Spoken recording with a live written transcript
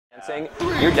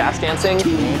Your dash dancing,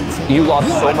 you lost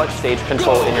so much stage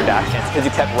control in your dash dance because you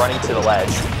kept running to the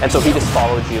ledge. And so he just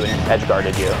followed you and edge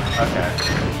guarded you.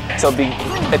 Okay. So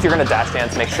if you're going to dash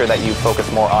dance, make sure that you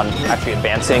focus more on actually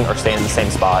advancing or staying in the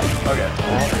same spot. Okay.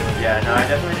 Yeah, no, I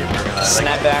definitely did work on that.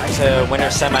 Snap back to winner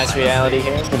semis reality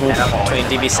here between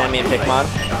DBsammy and Pikmon.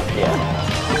 Yeah.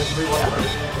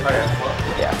 Okay.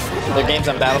 Yeah. Their games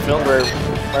on Battlefield were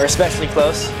especially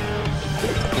close.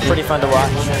 Pretty fun to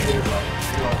watch.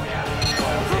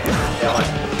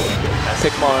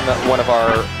 Pikmon, one of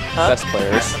our best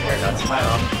players.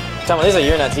 Tom, these are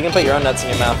your nuts. You can put your own nuts in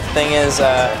your mouth. The thing is,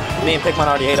 me and Pikmon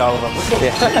already ate all of them.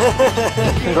 Yeah.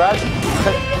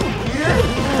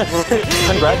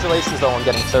 Congratulations, though, on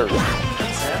getting third.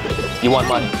 You won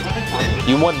money.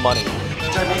 You won money.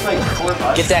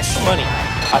 Get that money.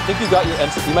 I think you got your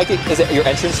entrance. You might get. Is it your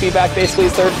entrance fee back? Basically,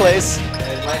 is third place.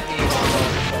 It might be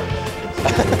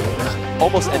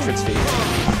almost entrance fee.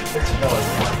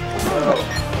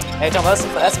 Hey Tom,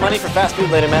 that's money for fast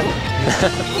food later, man.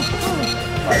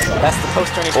 That's the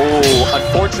post-tourney. Oh,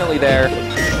 unfortunately there,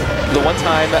 the one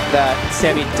time that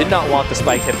Sammy did not want the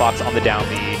spike hitbox on the down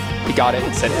B, he got it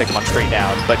and sent Pikmon straight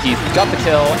down, but he got the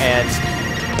kill and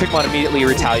Pikmon immediately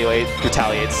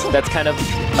retaliates. That's kind of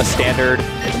a standard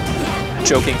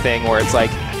joking thing where it's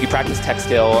like you practice tech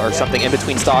skill or something in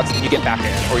between stocks and you get back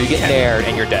air, or you get nared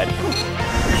and you're dead.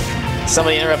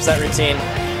 Somebody interrupts that routine.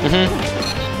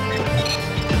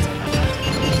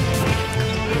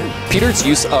 Peter's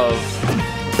use of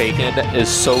bacon is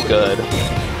so good.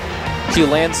 He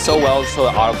lands so well so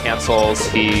it auto cancels.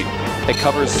 It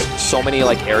covers so many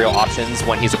like aerial options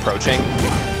when he's approaching.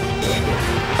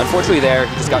 Unfortunately there,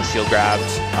 he just got shield grabbed,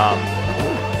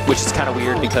 which is kind of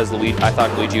weird because I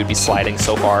thought Luigi would be sliding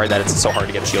so far that it's so hard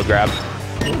to get shield grab.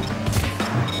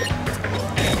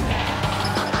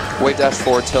 Wait dash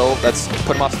forward tilt, that's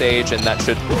put him off stage, and that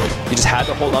should, he just had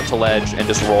to hold on to ledge and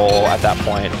just roll at that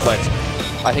point. But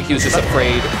I think he was just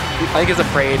afraid,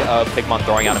 of Pikmon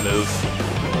throwing out a move.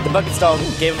 The bucket stall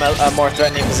gave him a more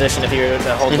threatening position if he were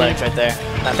to hold ledge right there.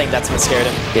 I think that's what scared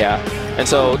him. Yeah, and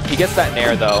so he gets that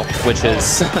nair though, which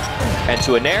is, and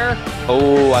to a nair,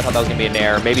 oh, I thought that was gonna be a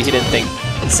nair. Maybe he didn't think.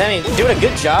 Sammy doing a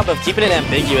good job of keeping it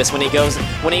ambiguous when he goes,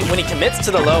 when he commits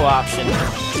to the low option.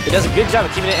 He does a good job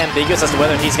of keeping it ambiguous as to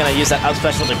whether he's going to use that up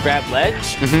special to grab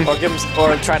ledge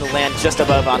or try to land just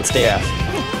above on stage. Yeah.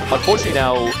 Unfortunately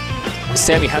now,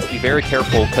 Sammy has to be very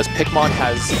careful because Pikmon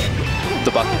has the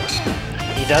bucket.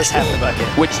 He does have the bucket.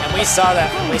 And we saw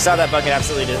that bucket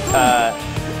absolutely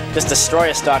just destroy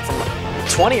a stock from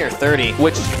 20 or 30.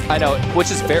 Which I know,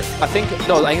 which is very. I think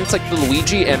it's like the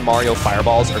Luigi and Mario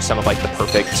fireballs are some of like the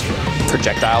perfect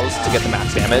projectiles to get the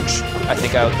max damage. I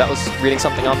think that was reading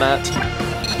something on that.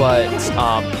 But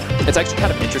it's actually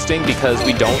kind of interesting because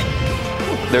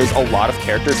there's a lot of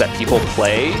characters that people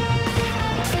play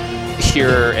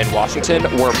here in Washington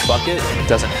where bucket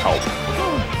doesn't help.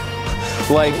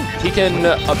 Like, he can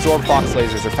absorb Fox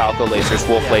lasers or Falco lasers,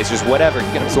 Wolf lasers, whatever,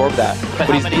 he can absorb that.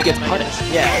 But he gets punished.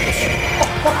 Yeah.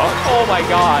 Oh my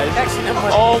gosh.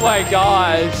 Oh my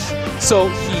gosh. So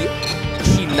he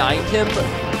 9'd him,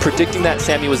 predicting that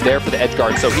Sammy was there for the edge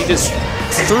guard, so he just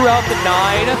threw out the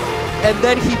 9, and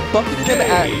then he bucketed him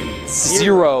at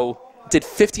 0, did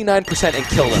 59% and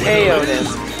killed him. KO'd him.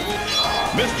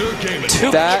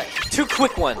 Two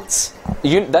quick ones.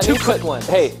 Two quick ones.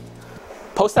 Hey,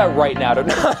 post that right now.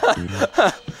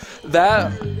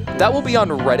 That will be on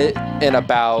Reddit in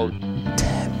about.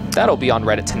 That'll be on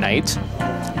Reddit tonight,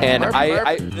 and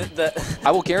I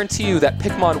will guarantee you that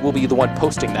Pikmon will be the one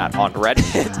posting that on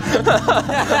Reddit.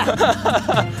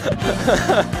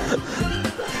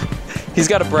 He's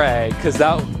got to brag because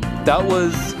that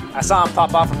was. I saw him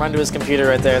pop off and run to his computer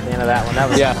right there at the end of that one. That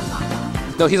was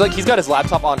No, he's got his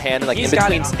laptop on hand, and like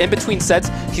in between sets,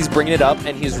 he's bringing it up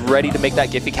and he's ready to make that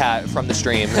Giphy cat from the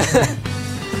stream.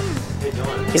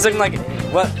 He's looking like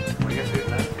what?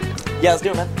 Yeah, let's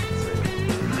do it, man.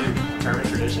 Tournament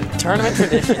tradition. Tournament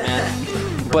tradition,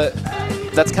 man. But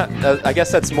that's kind of, I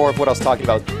guess that's more of what I was talking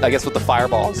about. I guess with the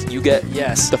fireballs, you get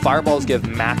the fireballs give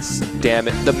max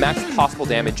damage, the max possible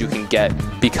damage you can get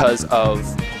because of,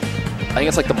 I think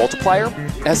it's like the multiplier.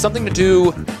 It has something to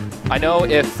do. I know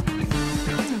if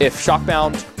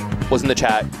Shockbound was in the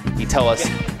chat, he'd tell us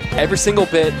every single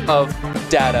bit of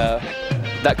data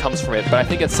that comes from it. But I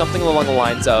think it's something along the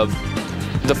lines of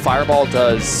the fireball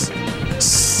does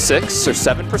 6 or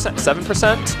 7%,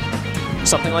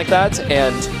 something like that,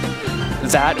 and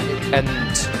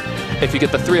if you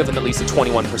get the 3 of them, at least a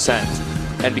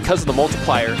 21%. And because of the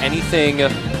multiplier, anything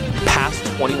past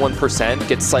 21%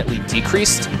 gets slightly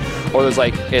decreased, or there's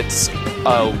like it's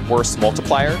a worse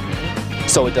multiplier.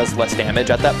 so it does less damage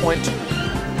at that point.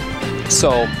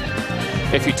 So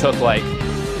if you took like,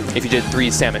 if you did 3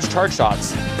 damage charge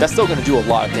shots, that's still going to do a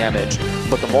lot of damage,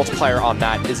 but the multiplier on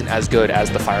that isn't as good as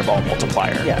the fireball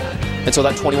multiplier. Yeah. And so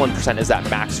that 21% is that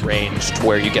max range to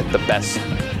where you get the best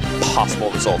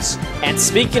possible results. And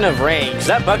speaking of range,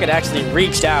 that bucket actually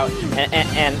reached out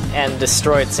and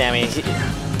destroyed Sammy.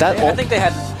 I think they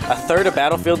had a third of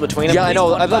battlefield between them. Yeah, I know.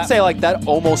 Let's say like that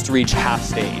almost reached half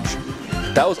stage.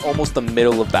 That was almost the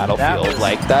middle of battlefield.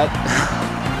 Like that.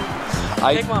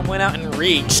 Pikmon went out and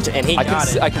reached, and he got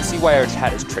it. I can see why our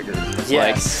chat is triggered.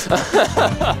 Yes.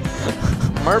 Like,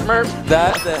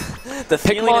 The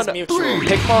feeling is mutual.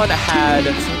 Pikmon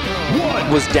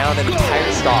was down an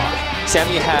entire stock.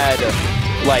 Sammy had,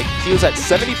 like, he was at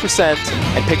 70%,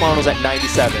 and Pikmon was at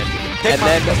 97. Pikmon and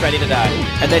then was ready to die.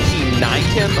 And then he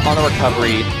 9'd him on a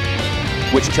recovery,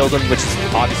 which killed him, which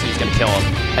obviously is going to kill him.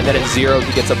 And then at 0,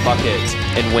 he gets a bucket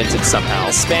and wins it somehow.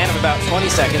 A span of about 20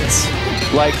 seconds.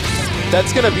 Like,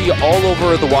 that's going to be all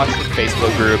over the Washington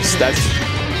Facebook groups. That's...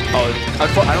 Oh, I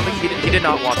don't think he did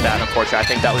not want that, unfortunately. I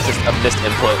think that was just a missed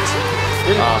input.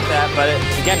 Didn't want that, but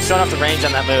again, showing off the range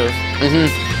on that move.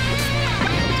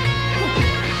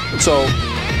 So,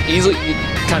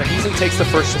 kind of easily takes the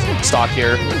first stock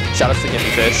here. Shout out to Gimme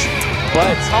Fish.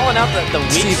 But calling out the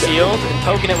weak shield and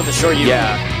poking it with the Shoryuken.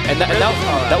 Yeah, and that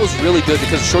was really good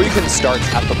because Shoryuken starts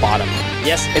at the bottom.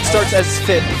 Yes. It starts as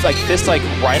fist like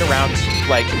right around,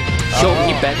 like,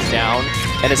 he bends down,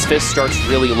 and his fist starts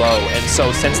really low. And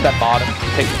so since that bottom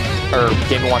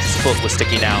Game & Watch's foot was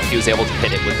sticking out, he was able to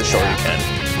hit it with the Shoryuken.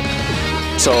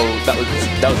 So that was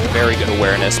very good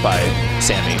awareness by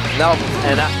Sammy. No,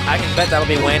 and I can bet that'll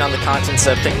be weighing on the conscience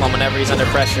of Pikmon whenever he's under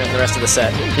pressure in the rest of the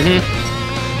set.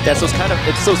 That's those kind of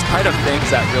things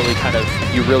that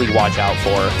you really watch out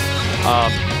for.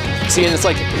 See, and it's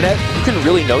like you can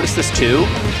really notice this too.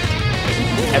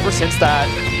 Ever since that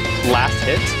last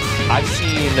hit, I've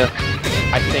seen,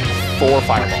 I think, 5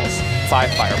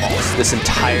 fireballs this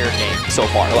entire game so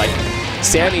far. Like,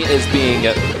 Sammy is being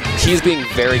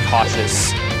very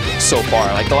cautious so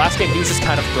far. Like, the last game, he was just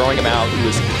kind of throwing them out.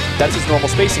 That's his normal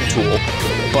spacing tool.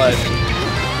 But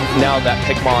now that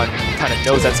Pikmon kind of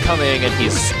knows that's coming and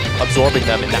he's absorbing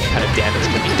them and that kind of damage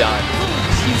can be done,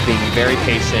 he's being very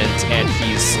patient and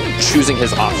he's choosing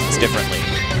his options differently.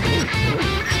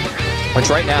 Which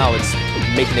right now is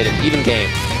making it an even game.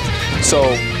 So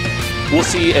we'll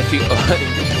see if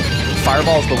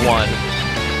Fireball's the one.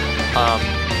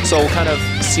 So we'll kind of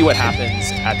see what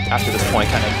happens after this point.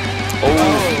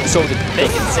 So the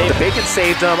bacon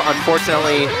saved him.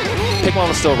 Unfortunately, Pikmon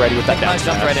was still ready with that down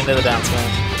smash. Jumped right into the down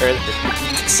smash. Or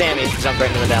Sammy jumped right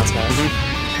into the down smash.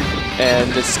 And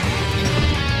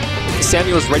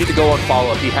Sammy was ready to go on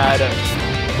follow-up. He had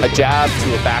a jab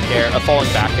to a falling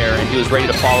back air, and he was ready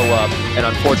to follow up. And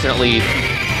unfortunately,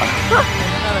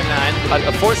 another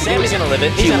 9. Sammy's gonna live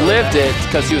it. He lived it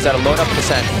because he was at a low enough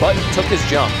percent, but he took his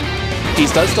jump. He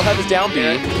does still have his down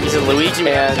B. He's a Luigi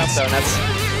and jump though, and that's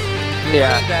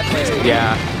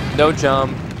no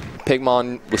jump.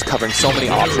 Pikmon was covering so many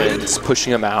options,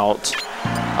 pushing him out.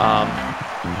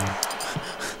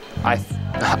 I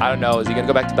don't know. Is he gonna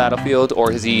go back to Battlefield,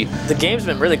 or is he? The game's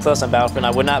been really close on Battlefield.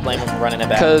 I would not blame him for running it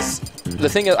back. Because the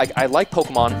thing is, I like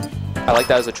Pokemon. I like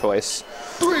that as a choice.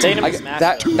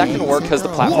 That can work because the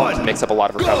platform can mix up a lot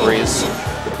of recoveries.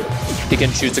 He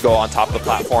can choose to go on top of the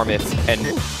platform and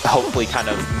hopefully kind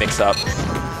of mix up.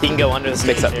 He can go under the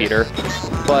mix up Peter,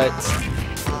 but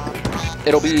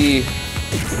it'll be.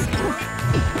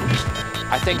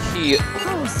 I think he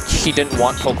didn't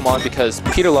want Pokemon because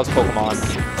Peter loves Pokemon,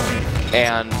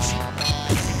 and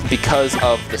because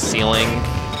of the ceiling,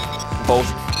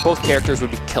 both characters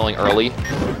would be killing early.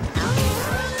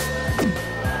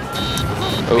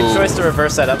 Good choice to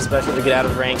reverse that up special to get out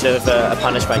of range of a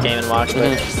punish by Game & Watch,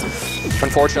 but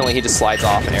unfortunately he just slides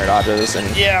off and air dodges and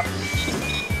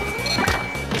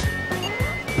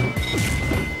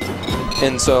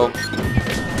and so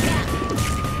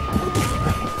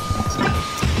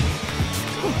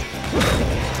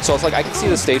it's like I can see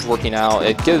the stage working out.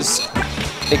 It gives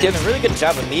a really good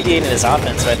job of mediating his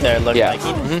offense right there. It looked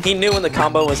like he knew when the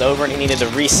combo was over and he needed to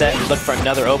reset and look for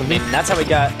another opening. And that's how he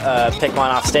got Pikmon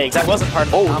off stage. That wasn't part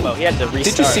of the combo. He had to restart.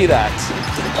 Did you see that?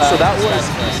 So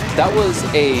that was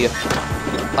a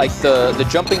the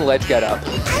jumping ledge get up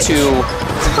to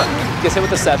gets hit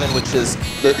with the 7, which is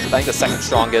I think the second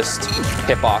strongest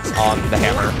hitbox on the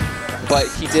hammer. But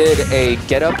he did a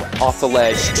get up off the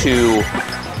ledge to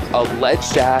a ledge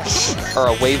dash or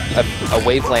a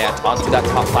wave land onto that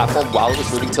top platform while it was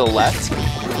moving to the left,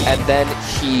 and then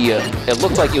it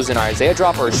looked like it was an Isaiah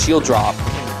drop or a shield drop,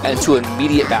 and to an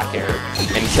immediate back air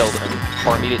and killed him.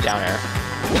 or immediate down air.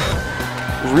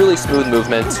 Really smooth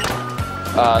movement.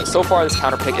 So far, this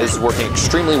counter pick is working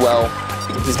extremely well.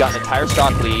 He's got an entire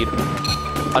stock lead.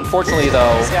 Unfortunately,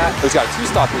 though, he's got a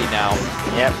 2-stock lead now.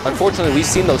 Yep. Unfortunately, we've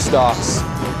seen those stocks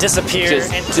disappear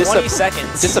in 20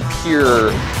 seconds.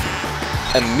 Disappear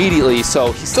immediately.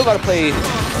 So he's still got to play.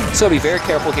 So be very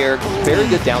careful here. Very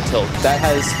good down tilt.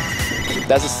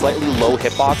 That's a slightly low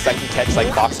hitbox that can catch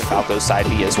like Fox and Falco's side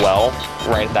B as well,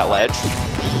 right at that ledge.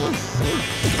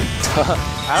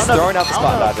 I don't know. Throwing out the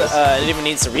spot dodges. It even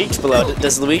needs to reach below.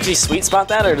 Does Luigi sweet spot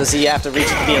that, or does he have to reach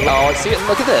to be a little? Oh, see,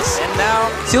 look at this. And now,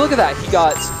 see, look at that. He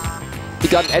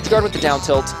got an edge guard with the down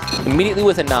tilt, immediately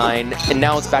with a 9, and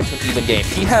now it's back to an even game.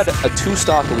 He had a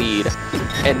 2-stock lead,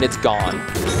 and it's gone.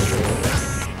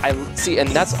 I see, and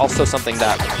that's also something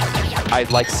that I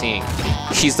like seeing.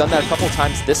 He's done that a couple of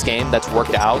times this game that's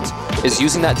worked out, is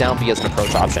using that down B as an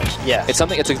approach option. Yeah. It's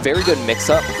something, it's a very good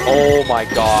mix-up. Oh my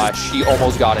gosh, he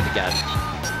almost got it again.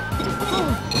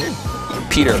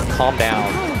 Peter, calm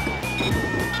down.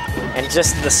 And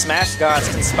just the Smash Gods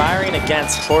conspiring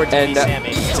against poor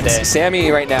DBsammy today.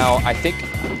 Sammy right now, I think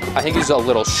he's a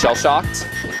little shell-shocked.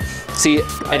 See,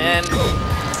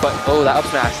 but oh, that up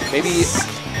smash, maybe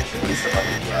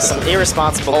some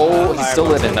irresponsible. Oh, he's still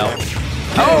living though.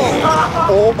 Oh!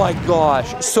 Oh my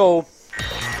gosh! So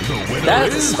that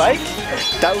is a spike.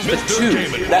 That was the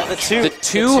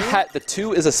 2. The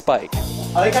 2 is a spike.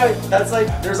 I like how that's like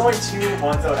there's only 2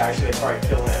 ones that would actually probably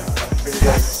kill him.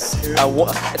 Like, a 2.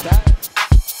 That